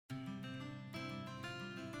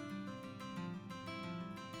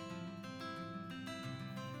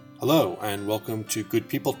Hello, and welcome to Good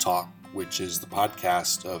People Talk, which is the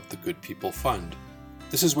podcast of the Good People Fund.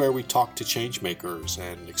 This is where we talk to changemakers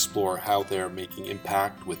and explore how they're making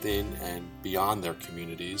impact within and beyond their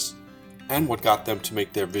communities, and what got them to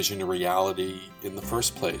make their vision a reality in the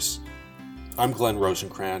first place. I'm Glenn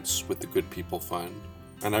Rosenkrantz with the Good People Fund,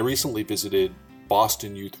 and I recently visited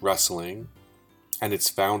Boston Youth Wrestling and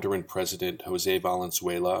its founder and president, Jose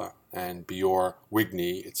Valenzuela, and Bjorn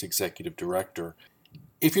Wigney, its executive director.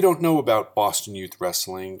 If you don't know about Boston Youth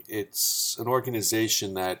Wrestling, it's an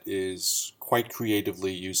organization that is quite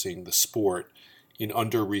creatively using the sport in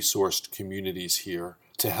under-resourced communities here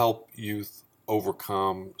to help youth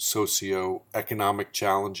overcome socioeconomic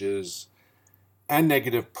challenges and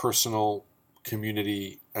negative personal,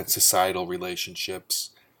 community, and societal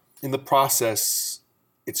relationships. In the process,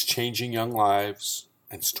 it's changing young lives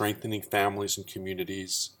and strengthening families and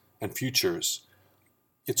communities and futures.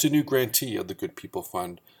 It's a new grantee of the Good People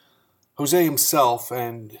Fund. Jose himself,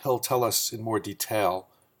 and he'll tell us in more detail,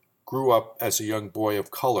 grew up as a young boy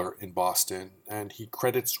of color in Boston, and he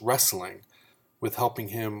credits wrestling with helping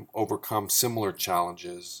him overcome similar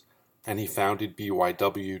challenges, and he founded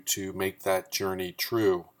BYW to make that journey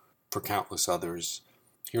true for countless others.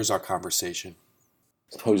 Here's our conversation.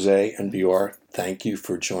 Jose and Bjorn, thank you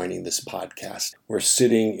for joining this podcast. We're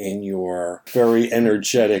sitting in your very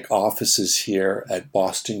energetic offices here at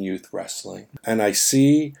Boston Youth Wrestling, and I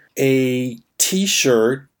see a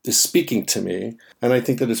t-shirt is speaking to me, and I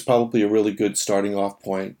think that it's probably a really good starting off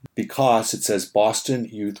point because it says Boston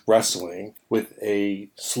Youth Wrestling with a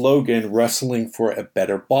slogan, Wrestling for a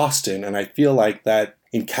Better Boston, and I feel like that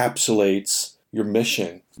encapsulates your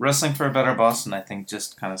mission. Wrestling for a Better Boston, I think,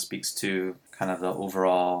 just kind of speaks to kind of the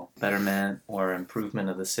overall betterment or improvement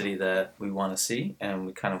of the city that we want to see, and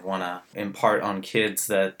we kind of want to impart on kids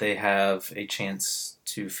that they have a chance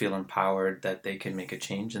to feel empowered, that they can make a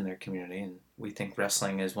change in their community, and we think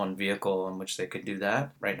wrestling is one vehicle in which they could do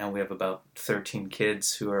that. Right now we have about 13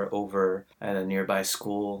 kids who are over at a nearby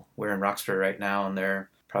school. We're in Roxbury right now, and they're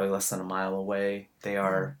probably less than a mile away. They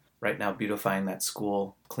are right now beautifying that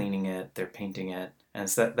school, cleaning it, they're painting it. And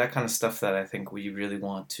it's that kind of stuff that I think we really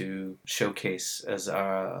want to showcase as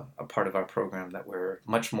a part of our program, that we're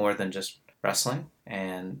much more than just wrestling.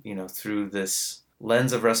 And, through this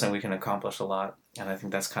lens of wrestling, we can accomplish a lot. And I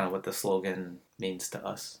think that's kind of what the slogan means to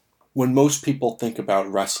us. When most people think about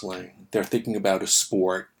wrestling, they're thinking about a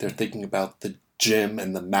sport. They're thinking about the gym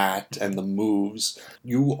and the mat and the moves.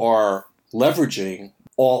 You are leveraging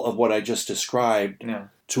all of what I just described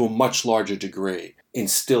to a much larger degree,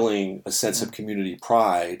 instilling a sense of community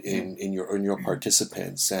pride in your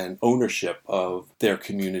participants and ownership of their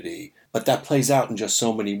community. But that plays out in just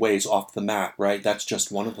so many ways off the mat, right? That's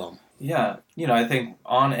just one of them. Yeah, I think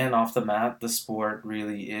on and off the mat, the sport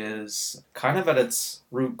really is kind of at its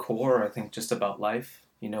root core, I think, just about life.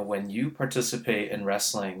 When you participate in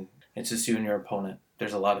wrestling, it's just you and your opponent.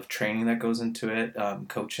 There's a lot of training that goes into it,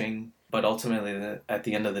 coaching, but ultimately, at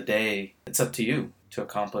the end of the day, it's up to you to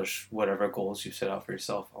accomplish whatever goals you set out for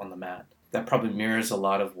yourself on the mat. That probably mirrors a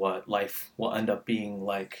lot of what life will end up being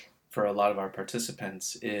like for a lot of our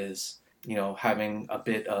participants is, having a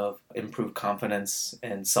bit of improved confidence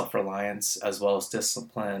and self-reliance, as well as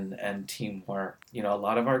discipline and teamwork. A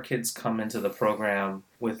lot of our kids come into the program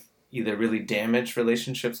with either really damaged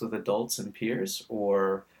relationships with adults and peers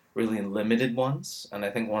or really limited ones. And I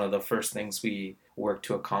think one of the first things we work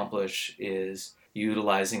to accomplish is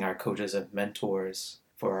utilizing our coaches as mentors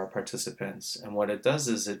for our participants. And what it does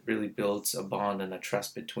is it really builds a bond and a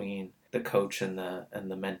trust between the coach and the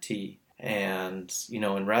mentee. And,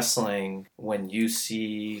 in wrestling, when you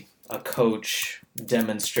see a coach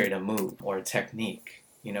demonstrate a move or a technique,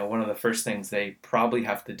 one of the first things they probably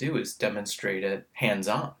have to do is demonstrate it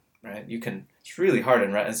hands-on, right? It's really hard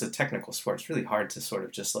it's a technical sport. It's really hard to sort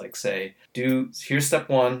of just say, here's step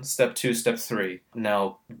 1, step 2, step 3.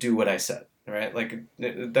 Now do what I said, right?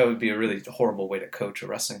 That would be a really horrible way to coach a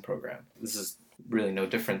wrestling program. This is really no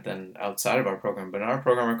different than outside of our program. But in our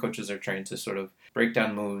program, our coaches are trained to sort of break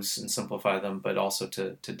down moves and simplify them, but also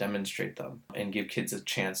to demonstrate them and give kids a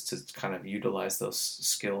chance to kind of utilize those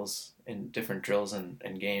skills in different drills and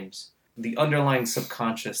games. The underlying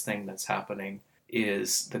subconscious thing that's happening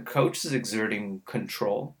is the coach is exerting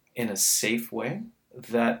control in a safe way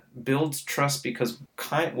that builds trust, because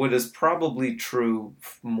what is probably true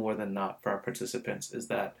more than not for our participants is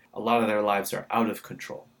that a lot of their lives are out of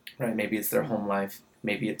control. Right? Maybe it's their home life,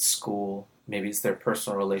 maybe it's school, maybe it's their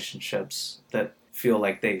personal relationships that feel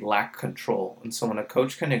like they lack control. And so when a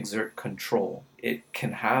coach can exert control, it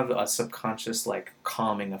can have a subconscious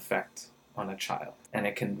calming effect on a child. And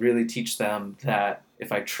it can really teach them that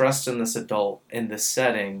if I trust in this adult in this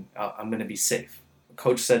setting, I'm going to be safe.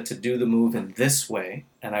 Coach said to do the move in this way,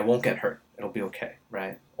 and I won't get hurt. It'll be okay,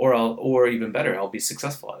 right? Or even better, I'll be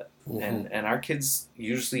successful at it. Mm-hmm. And our kids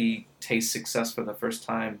usually taste success for the first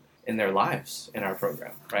time in their lives in our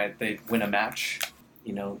program, right? They win a match,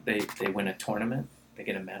 they win a tournament, they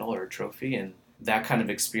get a medal or a trophy, and that kind of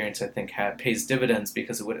experience, I think, pays dividends,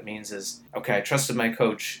 because what it means is, okay, I trusted my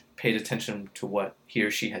coach, paid attention to what he or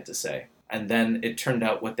she had to say, and then it turned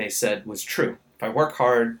out what they said was true. If I work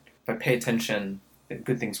hard, if I pay attention,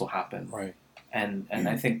 good things will happen. Right. And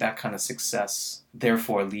I think that kind of success,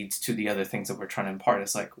 therefore, leads to the other things that we're trying to impart.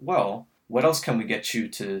 It's like, well, what else can we get you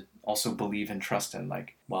to also believe and trust in?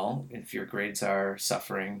 Like, well, if your grades are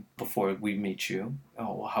suffering before we meet you,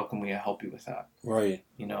 well, how can we help you with that? Right.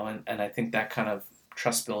 And I think that kind of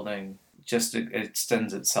trust building just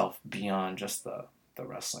extends itself beyond just the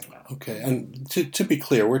wrestling now. Okay, and to be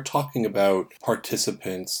clear, we're talking about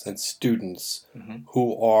participants and students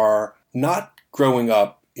who are not growing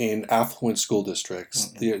up in affluent school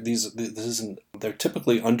districts. Mm-hmm. They're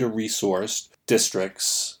typically under-resourced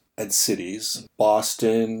districts and cities.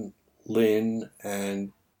 Boston, Lynn,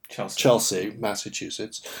 and Chelsea,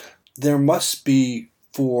 Massachusetts. There must be,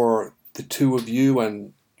 for the two of you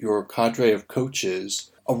and your cadre of coaches,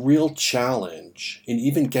 a real challenge in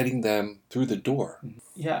even getting them through the door.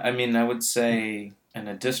 Yeah, I would say in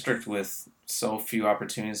a district with so few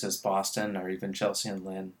opportunities as Boston or even Chelsea and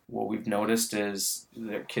Lynn, what we've noticed is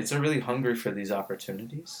their kids are really hungry for these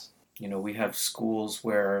opportunities. We have schools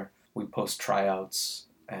where we post tryouts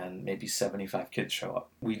and maybe 75 kids show up.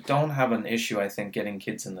 We don't have an issue, I think, getting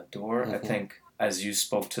kids in the door. Mm-hmm. I think, as you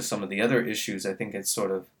spoke to some of the other issues, I think it's sort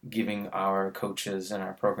of giving our coaches and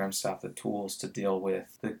our program staff the tools to deal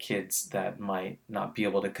with the kids that might not be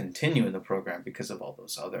able to continue in the program because of all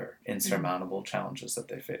those other insurmountable challenges that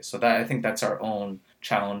they face. So I think that's our own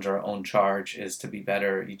challenge, our own charge, is to be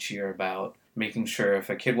better each year about making sure if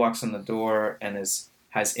a kid walks in the door and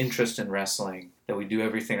has interest in wrestling, that we do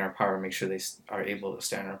everything in our power to make sure they are able to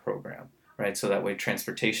stay in our program. Right, so that way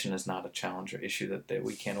transportation is not a challenge or issue that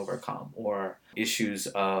we can't overcome, or issues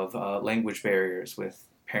of language barriers with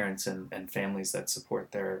parents and families that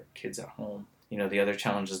support their kids at home. The other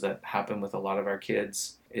challenges that happen with a lot of our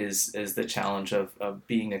kids is the challenge of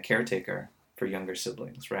being a caretaker for younger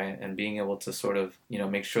siblings, right? And being able to sort of,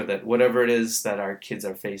 make sure that whatever it is that our kids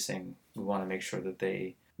are facing, we want to make sure that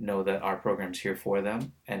they know that our program's here for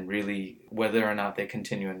them, and really whether or not they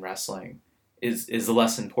continue in wrestling is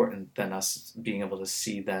less important than us being able to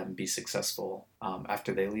see them be successful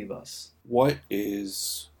after they leave us. What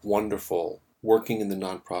is wonderful working in the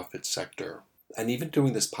nonprofit sector and even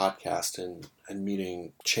doing this podcast and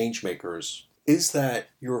meeting change makers is that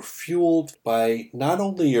you're fueled by not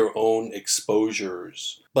only your own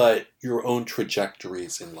exposures, but your own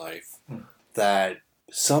trajectories in life that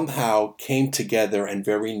somehow came together and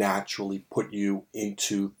very naturally put you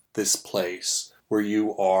into this place where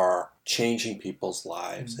you are changing people's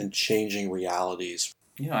lives and changing realities.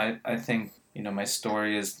 I think, my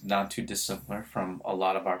story is not too dissimilar from a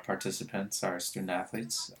lot of our participants, our student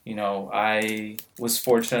athletes. I was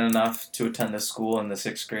fortunate enough to attend a school in the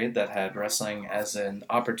 6th grade that had wrestling as an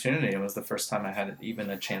opportunity. It was the first time I had even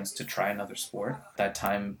a chance to try another sport. That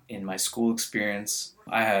time in my school experience,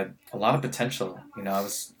 I had a lot of potential. I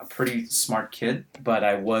was a pretty smart kid, but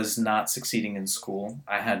I was not succeeding in school.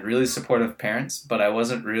 I had really supportive parents, but I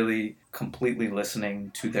wasn't really completely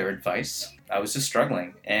listening to their advice. I was just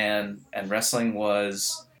struggling, and wrestling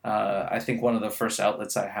was, I think, one of the first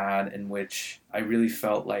outlets I had in which I really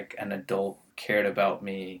felt like an adult cared about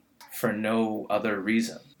me for no other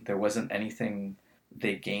reason. There wasn't anything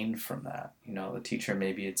they gained from that. The teacher,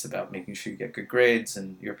 maybe it's about making sure you get good grades,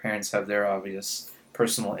 and your parents have their obvious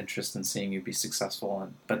personal interest in seeing you be successful.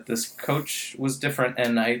 But this coach was different,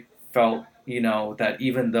 and I felt, that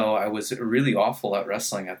even though I was really awful at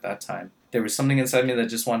wrestling at that time, there was something inside me that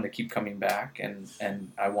just wanted to keep coming back,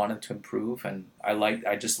 and I wanted to improve, and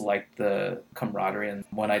I just liked the camaraderie. And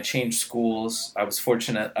when I changed schools, I was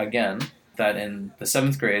fortunate again that in the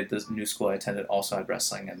 7th grade, the new school I attended also had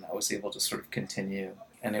wrestling, and I was able to sort of continue.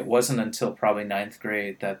 And it wasn't until probably 9th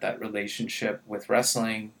grade that relationship with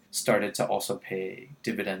wrestling started to also pay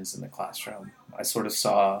dividends in the classroom. I sort of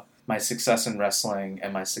saw my success in wrestling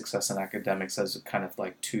and my success in academics as kind of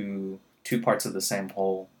like two parts of the same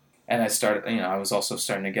whole. And I was also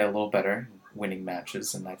starting to get a little better, winning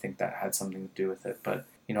matches, and I think that had something to do with it. But,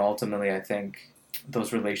 ultimately, I think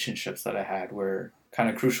those relationships that I had were kind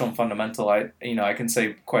of crucial and fundamental. I can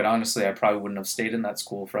say quite honestly, I probably wouldn't have stayed in that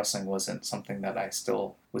school if wrestling wasn't something that I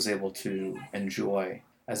still was able to enjoy.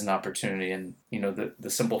 as an opportunity. And, the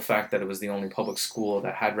simple fact that it was the only public school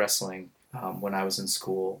that had wrestling when I was in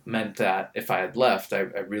school meant that if I had left, I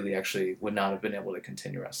really actually would not have been able to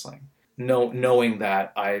continue wrestling. Knowing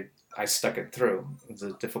that I stuck it through. It was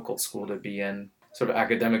a difficult school to be in, sort of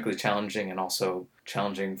academically challenging and also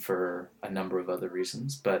challenging for a number of other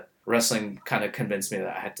reasons. But wrestling kind of convinced me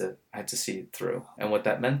that I had to see it through. And what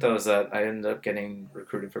that meant though is that I ended up getting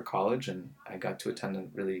recruited for college, and I got to attend a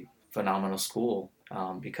really phenomenal school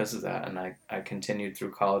because of that. And I continued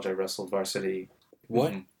through college. I wrestled varsity.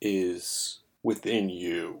 What is within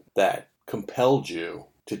you that compelled you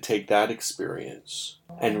to take that experience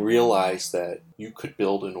and realize that you could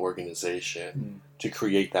build an organization to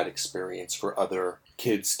create that experience for other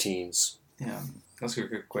kids, teens? Yeah, that's a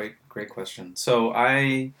great question. So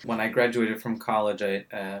when I graduated from college,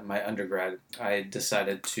 my undergrad, I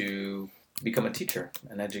decided to become a teacher,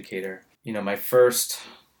 an educator. My first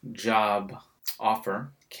job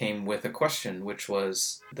offer came with a question, which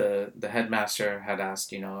was the headmaster had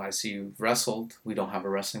asked, I see you've wrestled. We don't have a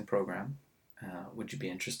wrestling program. Would you be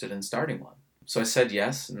interested in starting one? So I said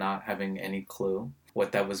yes, not having any clue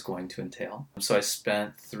what that was going to entail. So I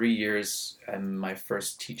spent 3 years at my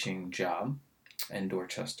first teaching job in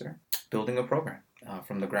Dorchester building a program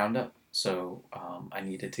from the ground up. So I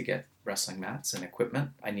needed to get wrestling mats and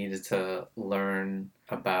equipment. I needed to learn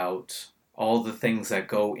about all the things that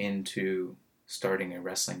go into starting a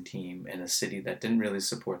wrestling team in a city that didn't really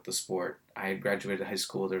support the sport. I had graduated high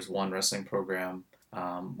school. There's one wrestling program.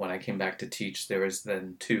 When I came back to teach, there was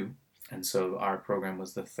then two. And so our program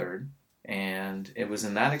was the third. And it was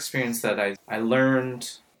in that experience that I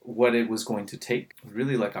learned what it was going to take,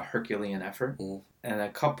 really like a Herculean effort. And a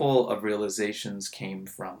couple of realizations came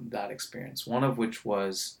from that experience. One of which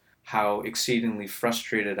was how exceedingly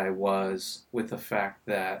frustrated I was with the fact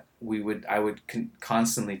that I would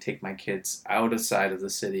constantly take my kids outside of the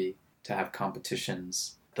city to have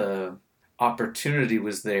competitions. The opportunity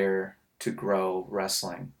was there to grow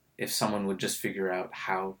wrestling if someone would just figure out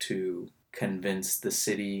how to convince the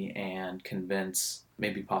city and convince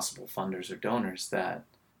maybe possible funders or donors that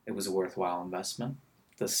it was a worthwhile investment.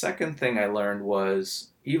 The second thing I learned was,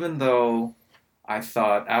 even though I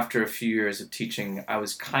thought after a few years of teaching I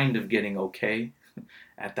was kind of getting okay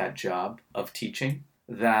at that job of teaching,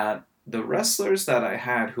 that the wrestlers that I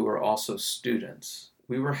had who were also students,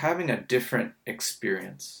 we were having a different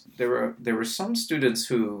experience. There were some students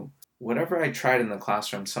who, whatever I tried in the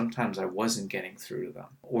classroom, sometimes I wasn't getting through to them,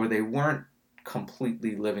 or they weren't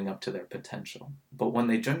completely living up to their potential. But when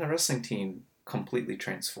they joined the wrestling team, completely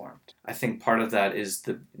transformed. I think part of that is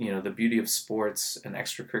the beauty of sports and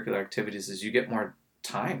extracurricular activities is you get more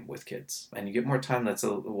time with kids, and you get more time that's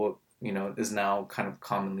what is now kind of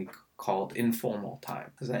commonly called informal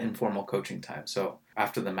time. Is that informal coaching time? So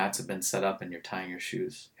after the mats have been set up and you're tying your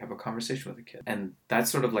shoes, you have a conversation with a kid, and that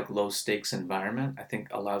sort of like low stakes environment I think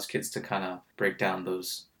allows kids to kind of break down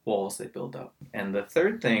those walls they build up. And the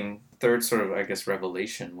third sort of I guess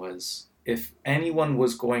revelation was, if anyone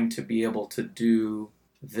was going to be able to do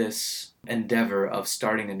this endeavor of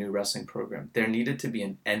starting a new wrestling program, there needed to be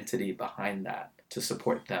an entity behind that to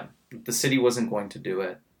support them. The city wasn't going to do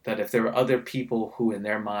it. That if there were other people who in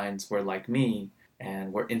their minds were like me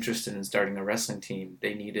and were interested in starting a wrestling team,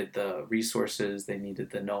 they needed the resources, they needed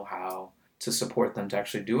the know-how to support them to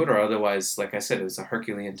actually do it, or otherwise, like I said, it was a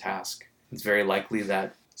Herculean task. It's very likely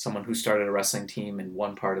that someone who started a wrestling team in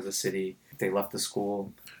one part of the city, if they left the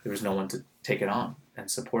school, there was no one to take it on and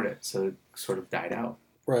support it, so it sort of died out.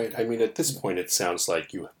 Right. I mean, at this point, it sounds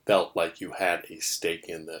like you felt like you had a stake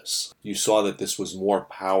in this. You saw that this was more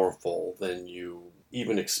powerful than you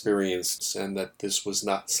even experienced, and that this was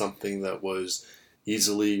not something that was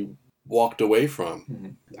easily walked away from.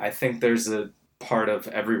 Mm-hmm. I think there's a part of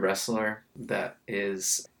every wrestler that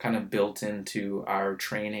is kind of built into our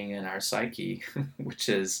training and our psyche, which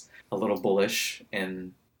is a little bullish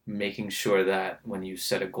and making sure that when you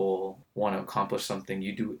set a goal, want to accomplish something,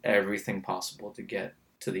 you do everything possible to get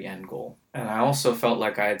to the end goal. And I also felt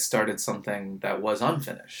like I had started something that was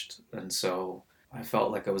unfinished. And so I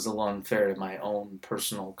felt like it was a little unfair to my own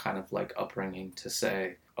personal kind of like upbringing to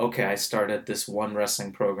say, okay, I started this one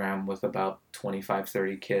wrestling program with about 25,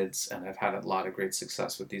 30 kids, and I've had a lot of great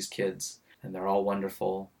success with these kids, and they're all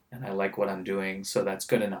wonderful, and I like what I'm doing, so that's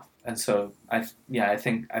good enough. And so I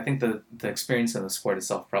think the experience in the sport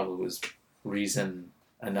itself probably was reason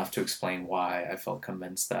enough to explain why I felt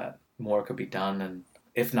convinced that more could be done, and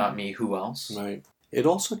if not me, who else? Right. It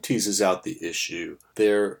also teases out the issue.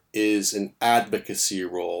 There is an advocacy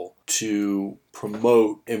role to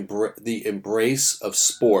promote the embrace of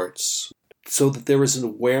sports so that there is an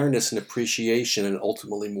awareness and appreciation and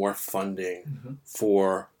ultimately more funding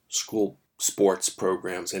for school sports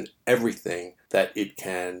programs and everything that it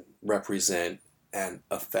can represent and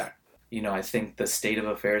affect. I think the state of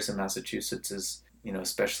affairs in Massachusetts is,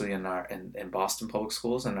 especially in Boston public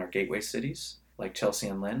schools and our gateway cities like Chelsea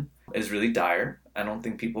and Lynn, is really dire. I don't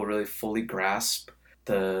think people really fully grasp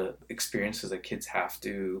the experiences that kids have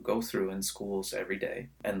to go through in schools every day,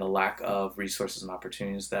 and the lack of resources and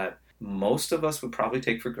opportunities that most of us would probably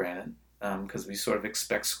take for granted, because we sort of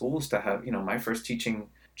expect schools to have, my first teaching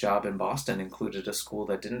job in Boston included a school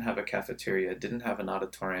that didn't have a cafeteria, didn't have an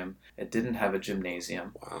auditorium, it didn't have a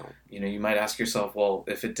gymnasium. Wow. You might ask yourself, well,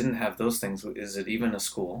 if it didn't have those things, is it even a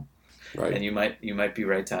school? Right. And you might be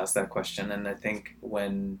right to ask that question. And I think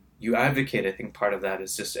when you advocate, I think part of that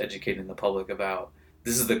is just educating the public about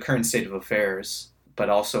this is the current state of affairs, but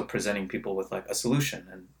also presenting people with like a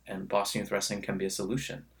solution. And Boston Youth Wrestling can be a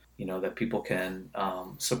solution, that people can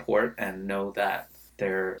support and know that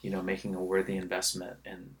they're, making a worthy investment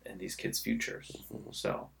in these kids' futures.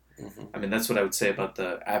 So, I mean, that's what I would say about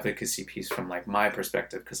the advocacy piece from like my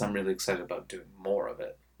perspective, because I'm really excited about doing more of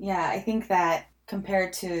it. Yeah, I think that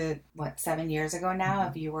compared to 7 years ago now,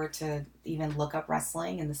 if you were to even look up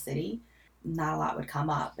wrestling in the city, not a lot would come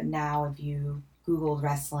up. And now if you Googled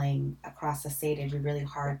wrestling across the state, it'd be really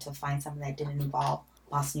hard to find something that didn't involve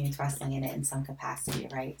Boston Youth Wrestling in it in some capacity,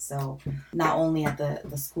 right? So not only at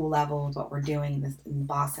the school level with what we're doing in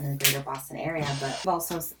Boston and the greater Boston area, but we've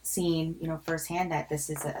also seen, firsthand that this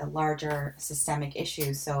is a larger systemic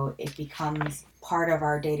issue. So it becomes part of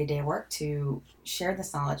our day-to-day work to share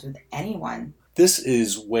this knowledge with anyone. This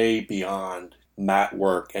is way beyond mat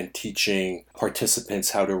work and teaching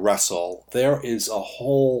participants how to wrestle. There is a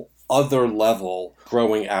whole other level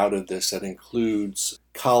growing out of this that includes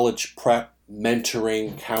college prep,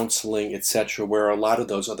 mentoring, counseling, etc., where a lot of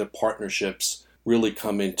those other partnerships really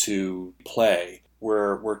come into play.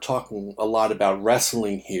 We're talking a lot about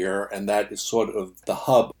wrestling here, and that is sort of the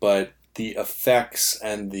hub, but the effects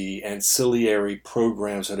and the ancillary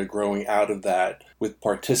programs that are growing out of that with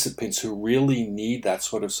participants who really need that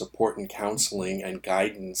sort of support and counseling and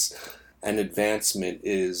guidance and advancement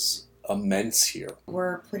is immense here.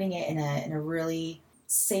 We're putting it in a really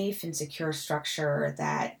safe and secure structure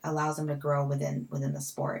that allows them to grow within the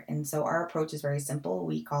sport. And so our approach is very simple.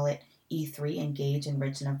 We call it E3, Engage,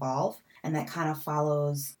 Enrich, and Evolve. And that kind of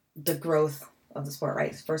follows the growth of the sport,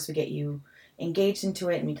 right? First, we get you engaged into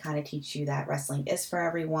it, and we kind of teach you that wrestling is for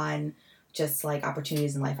everyone, just like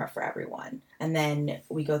opportunities in life are for everyone. And then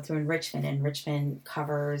we go through enrichment. Enrichment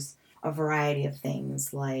covers a variety of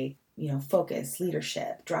things like focus,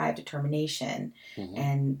 leadership, drive, determination,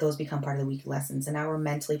 and those become part of the weekly lessons. And now we're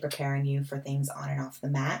mentally preparing you for things on and off the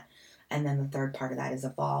mat. And then the third part of that is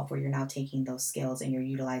Evolve, where you're now taking those skills and you're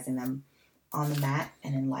utilizing them on the mat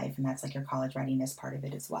and in life. And that's like your college readiness part of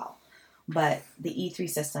it as well. But the E3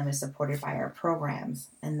 system is supported by our programs,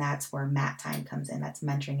 and that's where mat time comes in. That's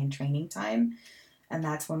mentoring and training time. And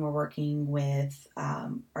that's when we're working with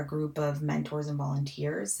our group of mentors and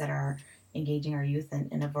volunteers that are engaging our youth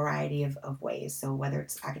in a variety of ways. So whether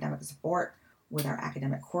it's academic support with our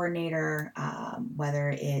academic coordinator,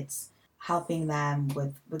 whether it's helping them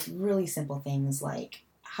with really simple things like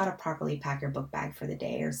how to properly pack your book bag for the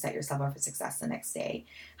day or set yourself up for success the next day,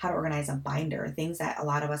 how to organize a binder, things that a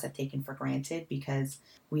lot of us have taken for granted because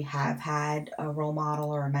we have had a role model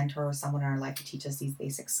or a mentor or someone in our life to teach us these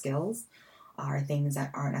basic skills, are things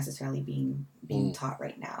that aren't necessarily being taught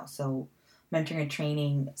right now. So mentoring and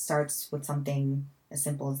training starts with something as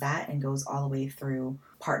simple as that and goes all the way through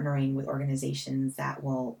partnering with organizations that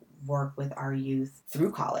will work with our youth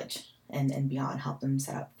through college and beyond, help them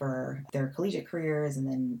set up for their collegiate careers and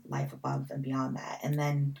then life above and beyond that. And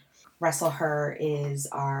then Wrestle Her is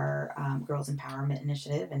our girls empowerment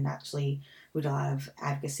initiative, and actually we did a lot of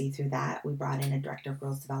advocacy through that. We brought in a director of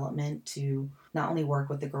girls development to not only work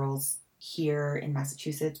with the girls here in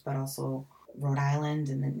Massachusetts, but also Rhode Island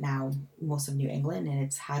and then now most of New England. And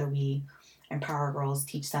it's how do we empower girls,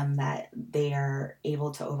 teach them that they are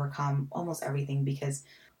able to overcome almost everything, because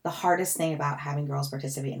the hardest thing about having girls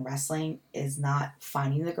participate in wrestling is not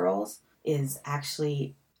finding the girls, is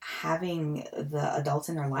actually having the adults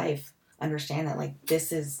in their life understand that like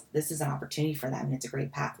this is an opportunity for them and it's a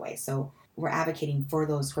great pathway. So we're advocating for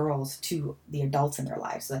those girls to the adults in their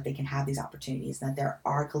lives so that they can have these opportunities and that there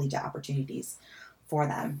are collegiate opportunities for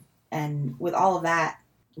them. And with all of that,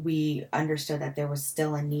 we understood that there was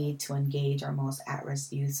still a need to engage our most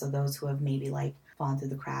at-risk youth, so those who have maybe like fallen through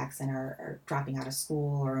the cracks and are dropping out of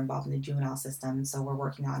school or involved in the juvenile system. So we're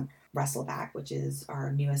working on Wrestle Back, which is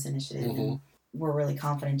our newest initiative. we're really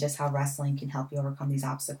confident just how wrestling can help you overcome these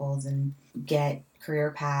obstacles and get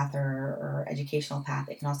career path or educational path.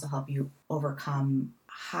 It can also help you overcome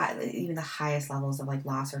even the highest levels of like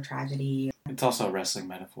loss or tragedy. It's also a wrestling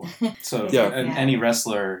metaphor. So Yeah. any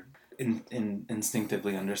wrestler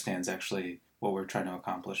instinctively understands actually what we're trying to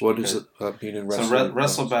accomplish. What does it mean in wrestling? So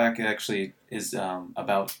Wrestleback actually is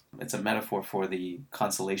it's a metaphor for the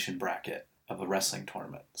consolation bracket of a wrestling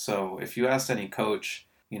tournament. So if you asked any coach,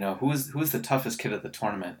 who is the toughest kid at the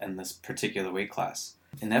tournament in this particular weight class,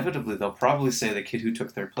 inevitably they'll probably say the kid who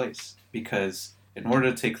took third place, because in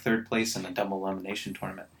order to take third place in a double elimination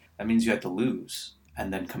tournament, that means you have to lose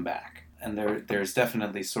and then come back. And there's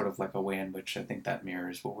definitely sort of like a way in which I think that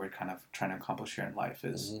mirrors what we're kind of trying to accomplish here in life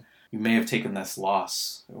is you may have taken this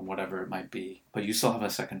loss or whatever it might be, but you still have a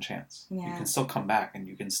second chance. Yeah. You can still come back and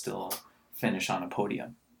you can still finish on a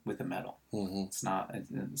podium with a medal. Mm-hmm. It's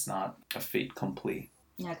not a fait accompli.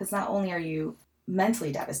 Yeah, because not only are you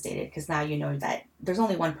mentally devastated, because now you know that there's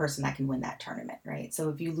only one person that can win that tournament, right? So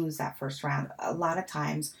if you lose that first round, a lot of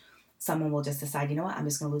times someone will just decide, you know what, I'm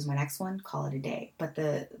just going to lose my next one, call it a day. But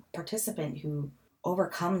the participant who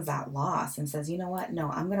overcomes that loss and says, you know what, no,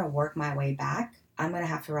 I'm going to work my way back. I'm going to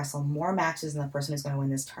have to wrestle more matches than the person who's going to win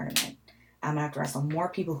this tournament. I'm going to have to wrestle more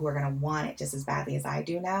people who are going to want it just as badly as I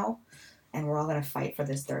do now. And we're all going to fight for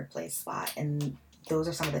this third place spot. And those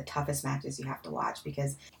are some of the toughest matches you have to watch,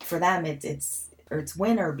 because for them, it's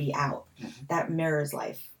win or be out. That mirrors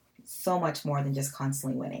life so much more than just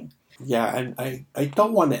constantly winning. Yeah, and I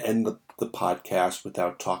don't want to end the podcast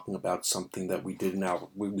without talking about something that we did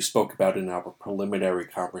we spoke about in our preliminary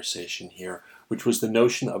conversation here, which was the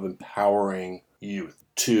notion of empowering youth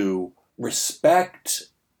to respect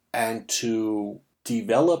and to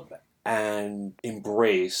develop and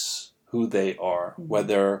embrace who they are,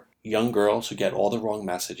 whether young girls who get all the wrong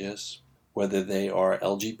messages, whether they are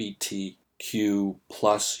LGBTQ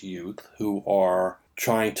plus youth who are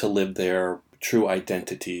trying to live their true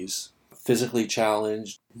identities, physically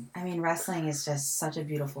challenged. I mean, wrestling is just such a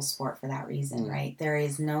beautiful sport for that reason, right? There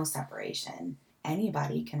is no separation.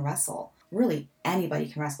 Anybody can wrestle. Really, anybody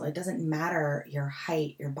can wrestle. It doesn't matter your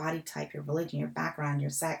height, your body type, your religion, your background,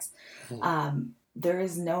 your sex. There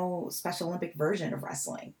is no Special Olympic version of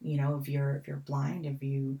wrestling. If you're blind, if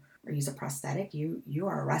you use a prosthetic, you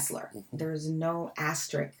are a wrestler. There's no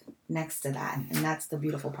asterisk next to that, and that's the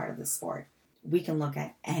beautiful part of the sport. We can look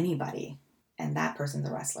at anybody, and that person's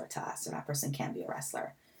a wrestler to us, or that person can be a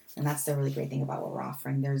wrestler. And that's the really great thing about what we're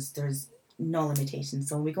offering. There's no limitations.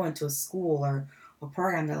 So when we go into a school or a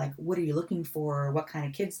program, they're like, what are you looking for? What kind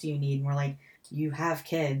of kids do you need? And we're like, you have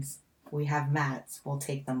kids. We have mats. We'll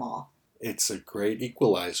take them all. It's a great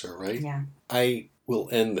equalizer, right? Yeah. I will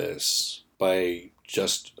end this by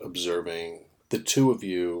just observing the two of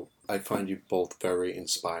you. I find you both very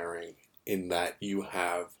inspiring in that you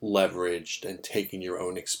have leveraged and taken your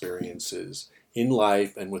own experiences in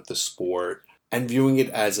life and with the sport and viewing it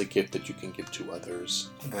as a gift that you can give to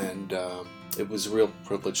others. And it was a real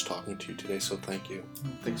privilege talking to you today, so thank you.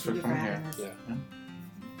 Thanks for coming here. Yeah.